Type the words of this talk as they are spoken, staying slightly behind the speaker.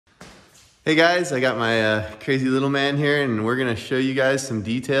Hey guys, I got my crazy little man here and we're gonna show you guys some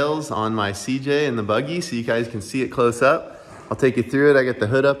details on my CJ and the buggy so you guys can see it close up. I'll take you through it. I got the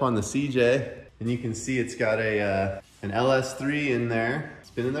hood up on the CJ and you can see it's got an LS3 in there.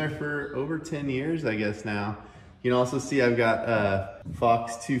 It's been in there for over 10 years, I guess now. You can also see I've got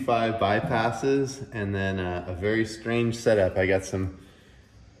Fox 2.5 bypasses and then a very strange setup. I got some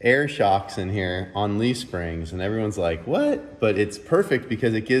air shocks in here on leaf springs and everyone's like, what? But it's perfect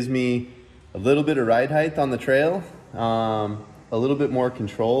because it gives me a little bit of ride height on the trail, a little bit more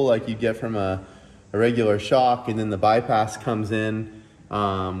control like you get from a regular shock, and then the bypass comes in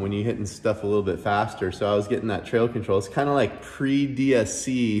when you're hitting stuff a little bit faster. So I was getting that trail control. It's kind of like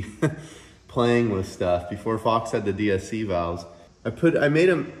pre-DSC playing with stuff before Fox had the DSC valves. I made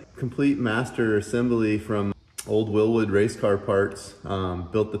a complete master assembly from old Willwood race car parts,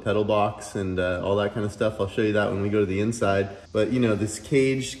 built the pedal box and all that kind of stuff. I'll show you that when we go to the inside. But you know, this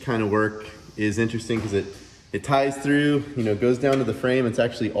cage kind of work is interesting because it ties through, you know, goes down to the frame. It's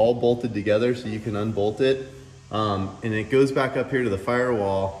actually all bolted together so you can unbolt it. And it goes back up here to the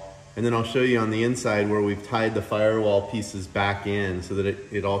firewall. And then I'll show you on the inside where we've tied the firewall pieces back in so that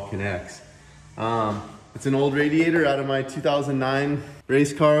it all connects. It's an old radiator out of my 2009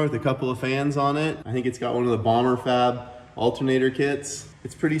 race car with a couple of fans on it. I think it's got one of the Bomber Fab alternator kits.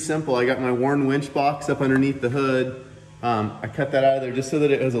 It's pretty simple. I got my worn winch box up underneath the hood. I cut that out of there just so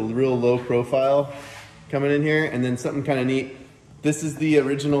that it has a real low profile coming in here. And then something kind of neat. This is the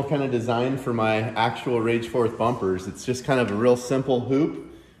original kind of design for my actual Rage 4th bumpers. It's just kind of a real simple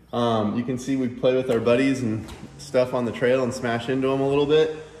hoop. You can see we play with our buddies and stuff on the trail and smash into them a little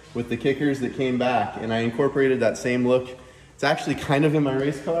bit with the kickers that came back. And I incorporated that same look. It's actually kind of in my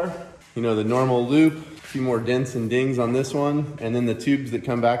race car. You know, the normal loop, a few more dents and dings on this one, and then the tubes that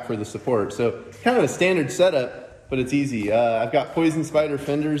come back for the support. So kind of a standard setup, but it's easy. I've got Poison Spider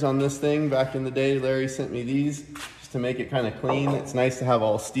fenders on this thing. Back in the day, Larry sent me these just to make it kind of clean. It's nice to have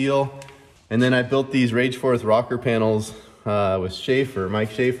all steel. And then I built these Rage 4th rocker panels with Scherer,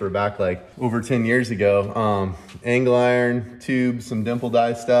 Mike Scherer, back like over 10 years ago. Angle iron, tubes, some dimple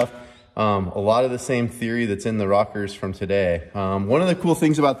die stuff. A lot of the same theory that's in the rockers from today. One of the cool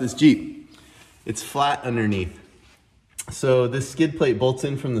things about this Jeep, it's flat underneath. So this skid plate bolts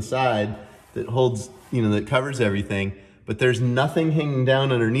in from the side that holds, you know, that covers everything, but there's nothing hanging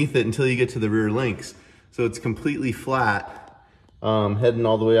down underneath it until you get to the rear links. So it's completely flat, heading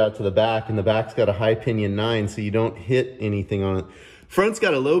all the way out to the back, and the back's got a high pinion 9, so you don't hit anything on it. Front's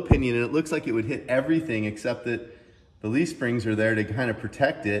got a low pinion, and it looks like it would hit everything except that the leaf springs are there to kind of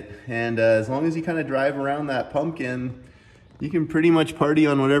protect it. And as long as you kind of drive around that pumpkin, you can pretty much party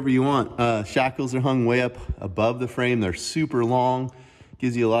on whatever you want. Shackles are hung way up above the frame. They're super long,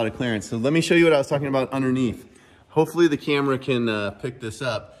 gives you a lot of clearance. So let me show you what I was talking about underneath. Hopefully the camera can pick this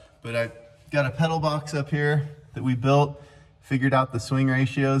up, but I've got a pedal box up here that we built, figured out the swing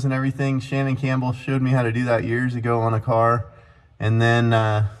ratios and everything. Shannon Campbell showed me how to do that years ago on a car. And then,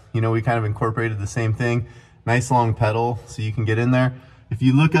 you know, we kind of incorporated the same thing. Nice long pedal so you can get in there. If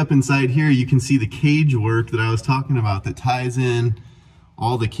you look up inside here, you can see the cage work that I was talking about that ties in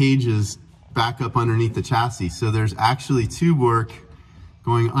all the cages back up underneath the chassis. So there's actually tube work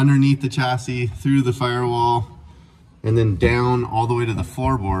going underneath the chassis, through the firewall, and then down all the way to the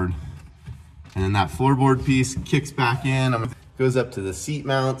floorboard. And then that floorboard piece kicks back in, goes up to the seat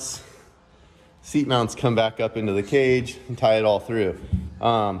mounts. Seat mounts come back up into the cage and tie it all through.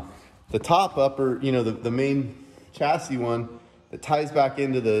 The top upper, you know, the main chassis one that ties back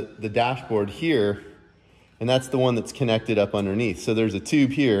into the dashboard here, and that's the one that's connected up underneath. So there's a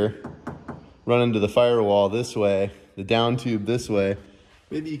tube here running to the firewall this way, the down tube this way.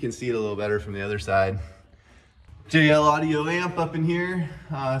 Maybe you can see it a little better from the other side. JL audio amp up in here,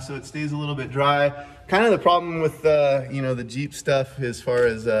 so it stays a little bit dry. Kind of the problem with you know, the Jeep stuff as far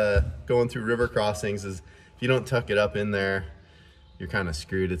as going through river crossings is if you don't tuck it up in there, you're kind of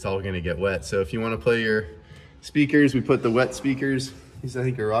screwed. It's all going to get wet. So if you want to play your speakers, we put the wet speakers. These I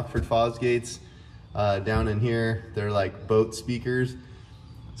think are Rockford Fosgates down in here. They're like boat speakers.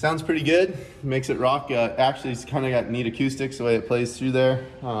 Sounds pretty good. Makes it rock. Actually, it's kind of got neat acoustics the way it plays through there.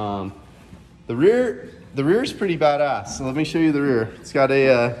 The rear is pretty badass. So let me show you the rear. It's got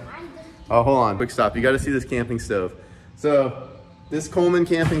a. Oh, hold on. Quick stop. You got to see this camping stove. So this Coleman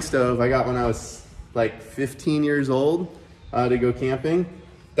camping stove I got when I was like 15 years old. To go camping.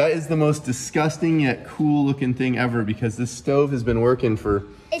 That is the most disgusting yet cool looking thing ever because this stove has been working for...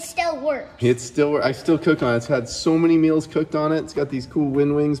 It still works. It still works. I still cook on it. It's had so many meals cooked on it. It's got these cool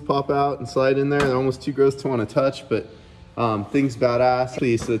wind wings pop out and slide in there. They're almost too gross to want to touch, but thing's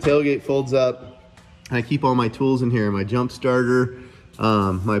badass. So the tailgate folds up. I keep all my tools in here. My jump starter,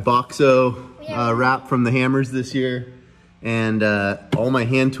 my Boxo wrap from the hammers this year. And all my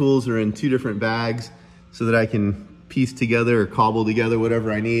hand tools are in 2 different bags so that I can piece together or cobble together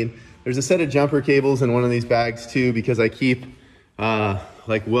whatever I need. There's a set of jumper cables in one of these bags too, because I keep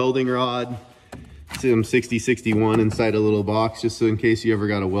like welding rod, some 6061 inside a little box, just so in case you ever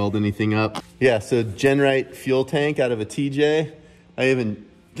got to weld anything up. Yeah, so Genrite fuel tank out of a TJ. I even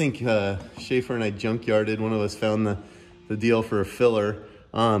think Schaefer and I junkyarded. One of us found the deal for a filler.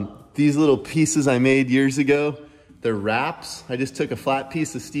 These little pieces I made years ago, they're wraps. I just took a flat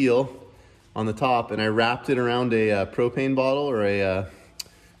piece of steel on the top and I wrapped it around a propane bottle or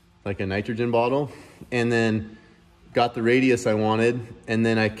like a nitrogen bottle, and then got the radius I wanted, and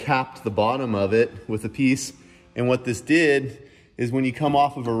then I capped the bottom of it with a piece. And what this did is when you come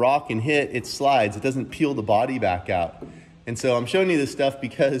off of a rock and hit, it slides. It doesn't peel the body back out. And so I'm showing you this stuff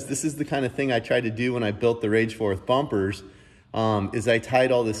because this is the kind of thing I tried to do when I built the Rage 4 bumpers, is I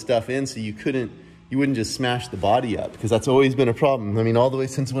tied all this stuff in so you wouldn't just smash the body up, because that's always been a problem. I mean, all the way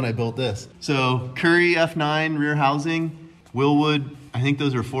since when I built this. So Curry F9 rear housing, Willwood. I think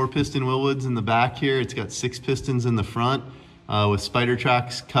those are 4-piston Willwoods in the back here. It's got 6 pistons in the front with Spider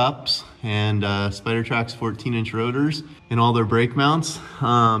Trax cups and Spider Trax 14-inch rotors and all their brake mounts.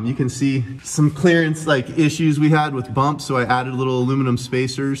 You can see some clearance like issues we had with bumps, so I added little aluminum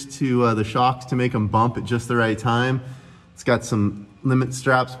spacers to the shocks to make them bump at just the right time. It's got some limit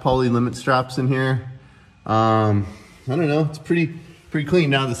straps, poly limit straps in here. I don't know, it's pretty clean.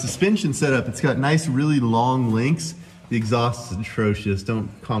 Now the suspension setup, it's got nice, really long links. The exhaust is atrocious. Don't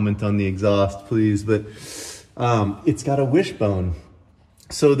comment on the exhaust, please. But it's got a wishbone.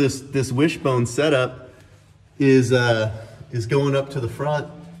 So this wishbone setup is going up to the front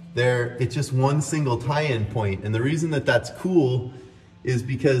there. It's just one single tie-in point. And the reason that that's cool is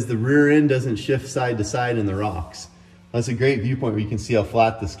because the rear end doesn't shift side to side in the rocks. That's a great viewpoint where you can see how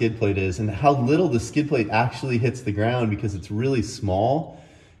flat the skid plate is and how little the skid plate actually hits the ground because it's really small.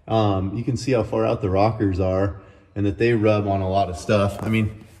 You can see how far out the rockers are, and that they rub on a lot of stuff. I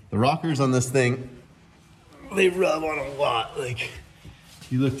mean, the rockers on this thing, they rub on a lot. Like,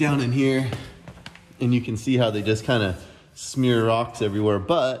 you look down in here and you can see how they just kind of smear rocks everywhere,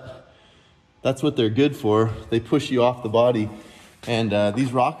 but that's what they're good for. They push you off the body. And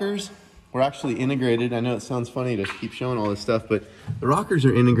these rockers were actually integrated. I know it sounds funny to keep showing all this stuff, but the rockers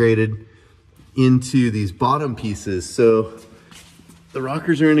are integrated into these bottom pieces. So the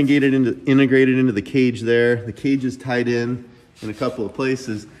rockers are integrated into the cage there. The cage is tied in a couple of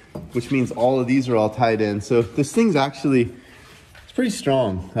places, which means all of these are all tied in. So this thing's actually, it's pretty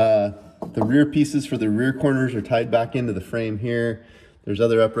strong. The rear pieces for the rear corners are tied back into the frame here. There's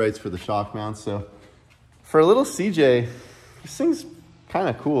other uprights for the shock mounts. So for a little CJ, this thing's kind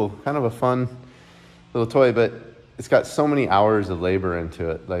of cool, kind of a fun little toy, but it's got so many hours of labor into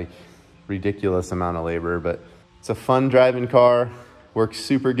it, like ridiculous amount of labor, but it's a fun driving car. Works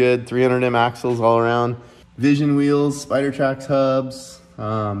super good, 300M axles all around. Vision wheels, Spider Trax hubs.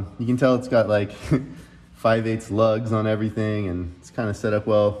 You can tell it's got like 5/8 lugs on everything, and it's kind of set up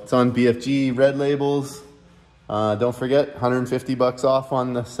well. It's on BFG red labels. Don't forget, 150 bucks off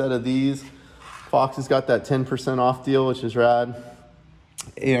on the set of these. Fox has got that 10% off deal, which is rad.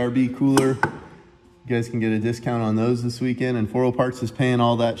 ARB cooler. You guys can get a discount on those this weekend, and 4 Parts is paying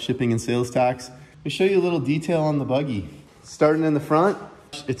all that shipping and sales tax. Let me show you a little detail on the buggy. Starting in the front,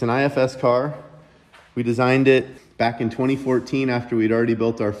 it's an IFS car. We designed it back in 2014 after we'd already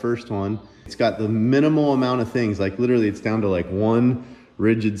built our first one. It's got the minimal amount of things, like literally it's down to like one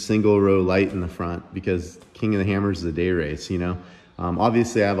rigid single row light in the front because King of the Hammers is a day race, you know.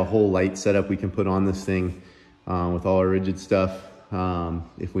 Obviously I have a whole light setup we can put on this thing with all our rigid stuff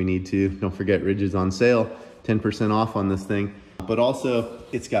if we need to. Don't forget, rigids on sale, 10% off on this thing. But also,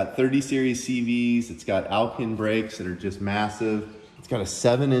 it's got 30 series CVs, it's got Alpine brakes that are just massive. It's got a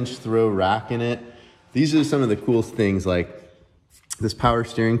 7-inch throw rack in it. These are some of the coolest things, like this power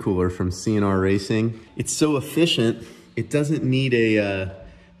steering cooler from CNR Racing. It's so efficient, it doesn't need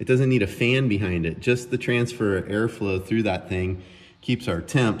a fan behind it. Just the transfer of airflow through that thing keeps our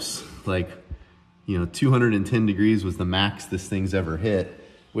temps, like, you know, 210 degrees was the max this thing's ever hit,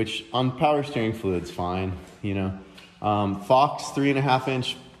 which on power steering fluid's fine, you know. Fox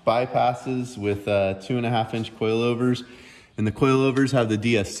 3.5-inch bypasses with 2.5-inch coilovers, and the coilovers have the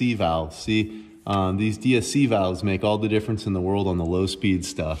DSC valves. See, these DSC valves make all the difference in the world on the low speed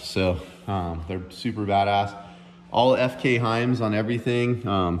stuff. So they're super badass. All FK Heims on everything.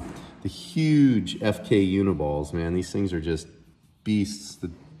 The huge FK uniballs, man. These things are just beasts. The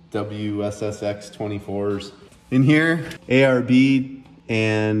WSSX 24s. In here, ARB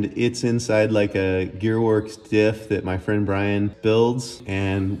and it's inside like a Gearworks diff that my friend Brian builds,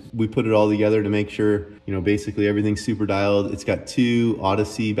 and we put it all together to make sure, you know, basically everything's super dialed. It's got 2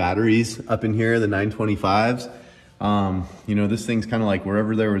 Odyssey batteries up in here, the 925s. You know, this thing's kind of like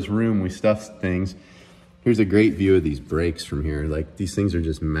wherever there was room, we stuffed things. Here's a great view of these brakes from here. Like, these things are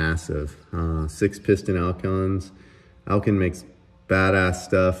just massive. 6 piston Alcons. Alcon makes badass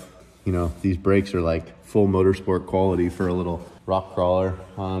stuff. You know, these brakes are like full motorsport quality for a little rock crawler.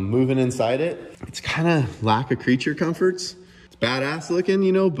 Moving inside it, it's kind of lack of creature comforts. It's badass looking,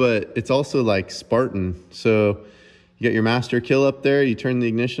 you know, but it's also like Spartan. So you got your master kill up there. You turn the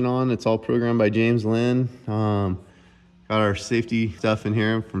ignition on. It's all programmed by James Lynn. Got our safety stuff in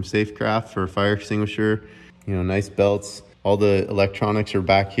here from Safecraft for fire extinguisher. You know, nice belts. All the electronics are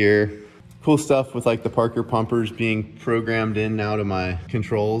back here. Cool stuff with like the Parker pumpers being programmed in now to my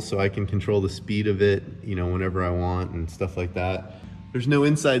controls, so I can control the speed of it, you know, whenever I want and stuff like that. There's no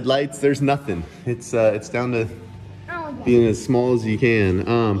inside lights. There's nothing. It's down to being as small as you can.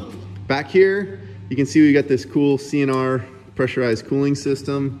 Back here, you can see we got this cool CNR pressurized cooling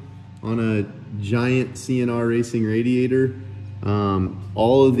system on a giant CNR racing radiator.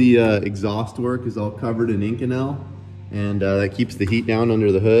 All of the exhaust work is all covered in Inconel, and that keeps the heat down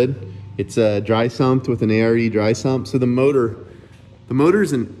under the hood. It's dry sumped with an ARE dry sump. So the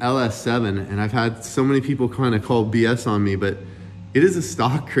motor's an LS7, and I've had so many people kind of call BS on me, but it is a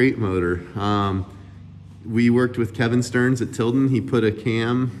stock crate motor. We worked with Kevin Stearns at Tilden. He put a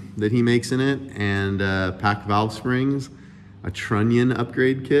cam that he makes in it, and pack valve springs, a trunnion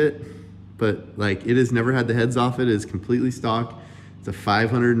upgrade kit, but like, it has never had the heads off it. It is completely stock. It's a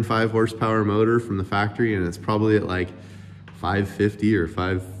 505 horsepower motor from the factory, and it's probably at like 550 or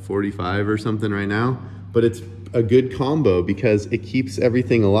 545 or something right now, but it's a good combo because it keeps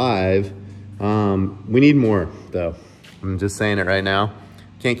everything alive. We need more though. I'm just saying it right now.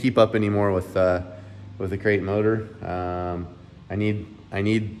 Can't keep up anymore with a crate motor. I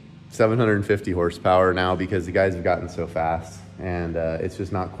need 750 horsepower now because the guys have gotten so fast, and it's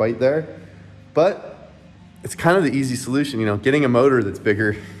just not quite there. But it's kind of the easy solution, you know. Getting a motor that's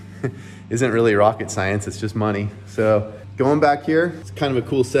bigger isn't really rocket science, it's just money. So going back here, it's kind of a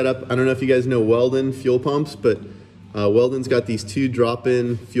cool setup. I don't know if you guys know Weldon fuel pumps, but Weldon's got these 2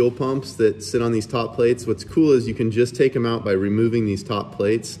 drop-in fuel pumps that sit on these top plates. What's cool is you can just take them out by removing these top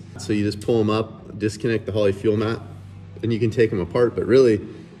plates. So you just pull them up, disconnect the Holley fuel mat, and you can take them apart. But really,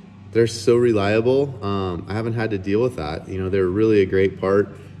 they're so reliable. I haven't had to deal with that. You know, they're really a great part.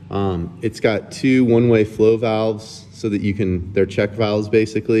 It's got 2 one-way flow valves so that they're check valves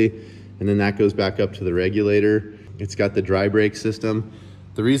basically, and then that goes back up to the regulator. It's got the dry brake system.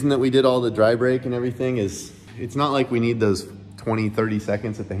 The reason that we did all the dry brake and everything is, it's not like we need those 20, 30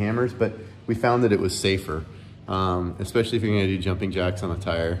 seconds at the hammers, but we found that it was safer, especially if you're gonna do jumping jacks on a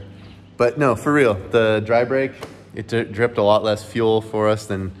tire. But no, for real, the dry brake, it dripped a lot less fuel for us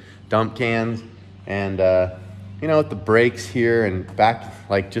than dump cans. And you know, with the brakes here and back,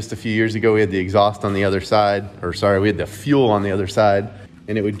 like just a few years ago, we had the exhaust on the other side, or sorry, we had the fuel on the other side,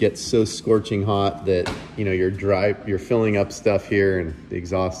 and it would get so scorching hot that, you know, you're filling up stuff here and the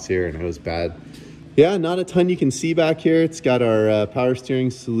exhaust's here, and it was bad. Yeah, not a ton you can see back here. It's got our power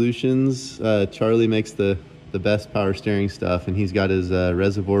steering solutions. Charlie makes the best power steering stuff, and he's got his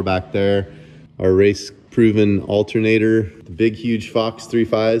reservoir back there. Our race proven alternator, the big huge Fox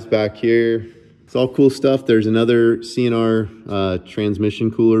 3.5s back here. It's all cool stuff. There's another CNR transmission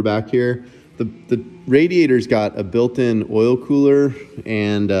cooler back here. The radiator's got a built-in oil cooler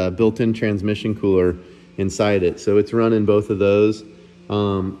and a built-in transmission cooler inside it. So it's running both of those.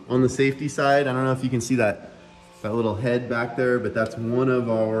 On the safety side, I don't know if you can see that little head back there, but that's one of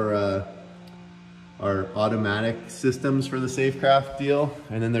our automatic systems for the Safecraft deal.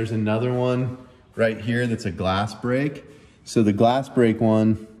 And then there's another one right here that's a glass brake. So the glass brake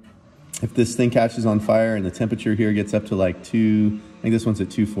one, if this thing catches on fire and the temperature here gets up to like I think this one's at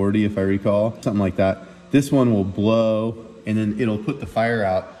 240 if I recall, something like that, this one will blow and then it'll put the fire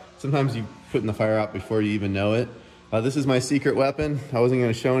out. Sometimes you putting the fire out before you even know it. This is my secret weapon. I wasn't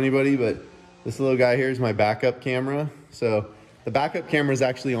gonna show anybody, but this little guy here is my backup camera. So the backup camera is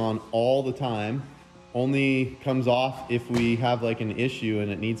actually on all the time. Only comes off if we have like an issue and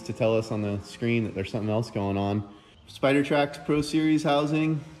it needs to tell us on the screen that there's something else going on. SpiderTrax Pro Series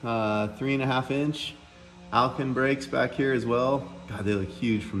housing, 3.5 inch. Alcon brakes back here as well. God, they look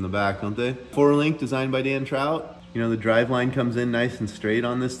huge from the back, don't they? 4-link designed by Dan Trout. You know, the drive line comes in nice and straight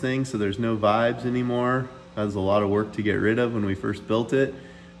on this thing, so there's no vibes anymore. That was a lot of work to get rid of when we first built it,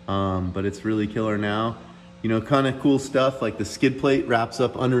 but it's really killer now. You know, kind of cool stuff like the skid plate wraps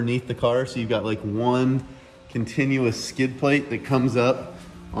up underneath the car, so you've got like one continuous skid plate that comes up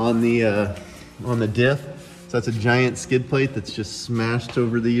on the diff. So that's a giant skid plate that's just smashed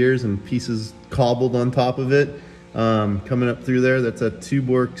over the years and pieces cobbled on top of it. Coming up through there, that's a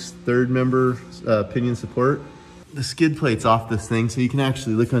Tuborg's third member pinion support. The skid plate's off this thing, so you can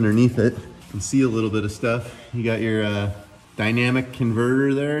actually look underneath it and see a little bit of stuff. You got your dynamic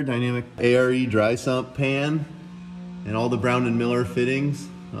converter there, dynamic ARE dry sump pan, and all the Brown & Miller fittings.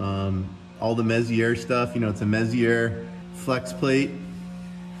 All the Messier stuff, you know, it's a Messier flex plate.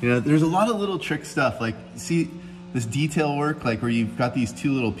 You know, there's a lot of little trick stuff, like see this detail work, like where you've got these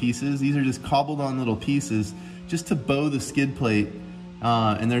two little pieces. These are just cobbled on little pieces just to bow the skid plate.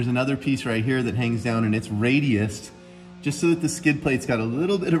 And there's another piece right here that hangs down and it's radiused, just so that the skid plate's got a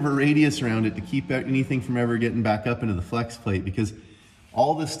little bit of a radius around it to keep anything from ever getting back up into the flex plate, because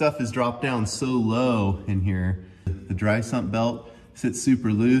all this stuff is dropped down so low in here. The dry sump belt sits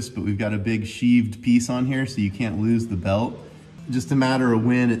super loose, but we've got a big sheaved piece on here so you can't lose the belt. Just a matter of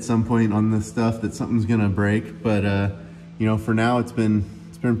when at some point on this stuff that something's gonna break, but you know, for now it's been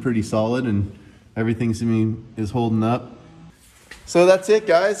pretty solid and everything seeming is holding up. So that's it,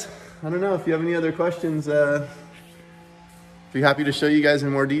 guys. I don't know if you have any other questions. Be happy to show you guys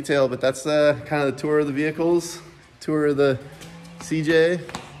in more detail, but that's kind of the tour of the vehicles, tour of the CJ.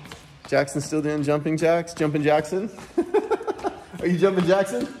 Jackson's still doing jumping jacks, jumping Jackson. Are you jumping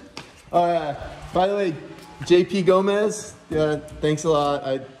Jackson? By the way, JP Gomez, yeah, thanks a lot.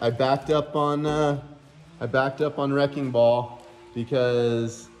 I backed up on Wrecking Ball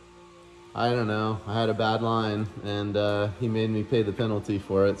because I don't know, I had a bad line and he made me pay the penalty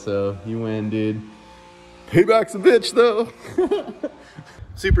for it. So you win, dude. Payback's a bitch though.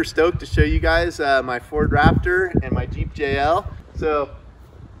 Super stoked to show you guys my Ford Raptor and my Jeep JL. So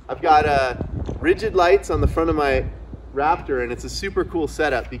I've got rigid lights on the front of my Raptor, and it's a super cool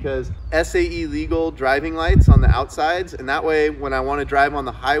setup because SAE legal driving lights on the outsides, and that way when I want to drive on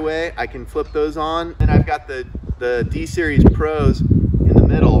the highway I can flip those on. And I've got the D-Series Pros in the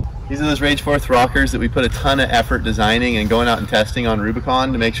middle. These are those Rage 4th rockers that we put a ton of effort designing and going out and testing on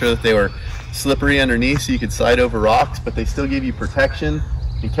Rubicon to make sure that they were slippery underneath so you could slide over rocks, but they still give you protection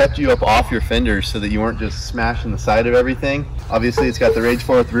and kept you up off your fenders so that you weren't just smashing the side of everything. Obviously it's got the Rage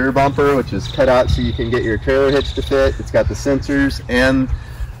 4th rear bumper, which is cut out so you can get your trailer hitch to fit. It's got the sensors and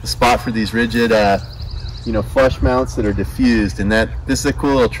the spot for these rigid you know, flush mounts that are diffused. And this is a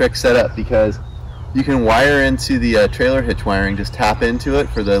cool little trick setup because you can wire into the trailer hitch wiring, just tap into it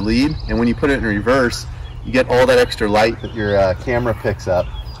for the lead, and when you put it in reverse you get all that extra light that your camera picks up.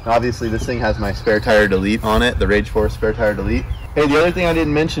 And obviously this thing has my spare tire delete on it, the Rage 4 spare tire delete. Hey, the other thing I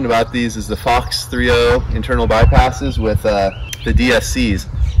didn't mention about these is the Fox 3.0 internal bypasses with the DSCs.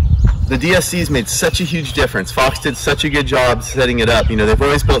 The DSCs made such a huge difference. Fox did such a good job setting it up. You know, they've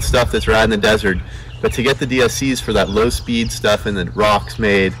always built stuff that's rad in the desert, but to get the DSCs for that low speed stuff in the rocks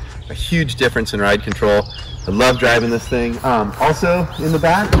made a huge difference in ride control. I love driving this thing. Also in the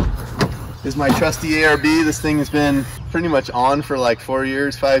back is my trusty ARB. This thing has been pretty much on for like 4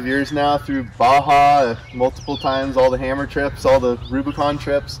 years, 5 years now, through Baja multiple times, all the hammer trips, all the Rubicon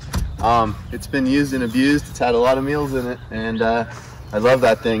trips. It's been used and abused. It's had a lot of meals in it, and I love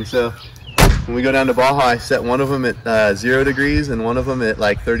that thing. So when we go down to Baja, I set one of them at 0 degrees and one of them at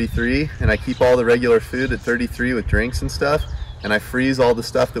like 33, and I keep all the regular food at 33 with drinks and stuff, and I freeze all the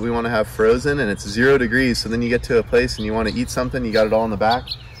stuff that we want to have frozen, and it's 0 degrees, so then you get to a place and you want to eat something, you got it all in the back.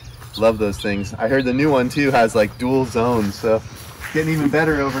 Love those things. I heard the new one too has like dual zones, so getting even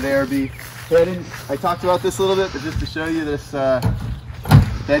better over at ARB. So I talked about this a little bit, but just to show you this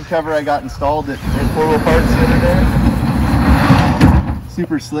bed cover I got installed at 4-Wheel Parts the other day.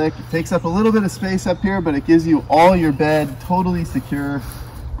 Super slick. It takes up a little bit of space up here, but it gives you all your bed totally secure.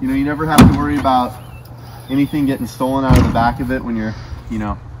 You know, you never have to worry about anything getting stolen out of the back of it when you're, you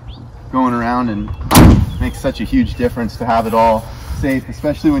know, going around, and it makes such a huge difference to have it all safe,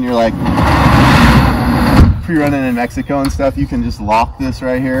 especially when you're like pre-running in Mexico and stuff. You can just lock this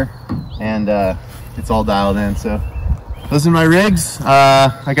right here and it's all dialed in. So those are my rigs.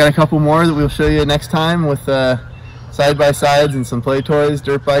 I got a couple more that we'll show you next time with side-by-sides and some play toys,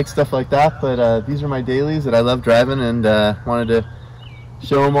 dirt bikes, stuff like that. But these are my dailies that I love driving, and wanted to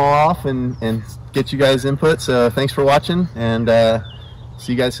show them all off and get you guys input. So thanks for watching, and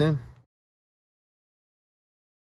see you guys soon.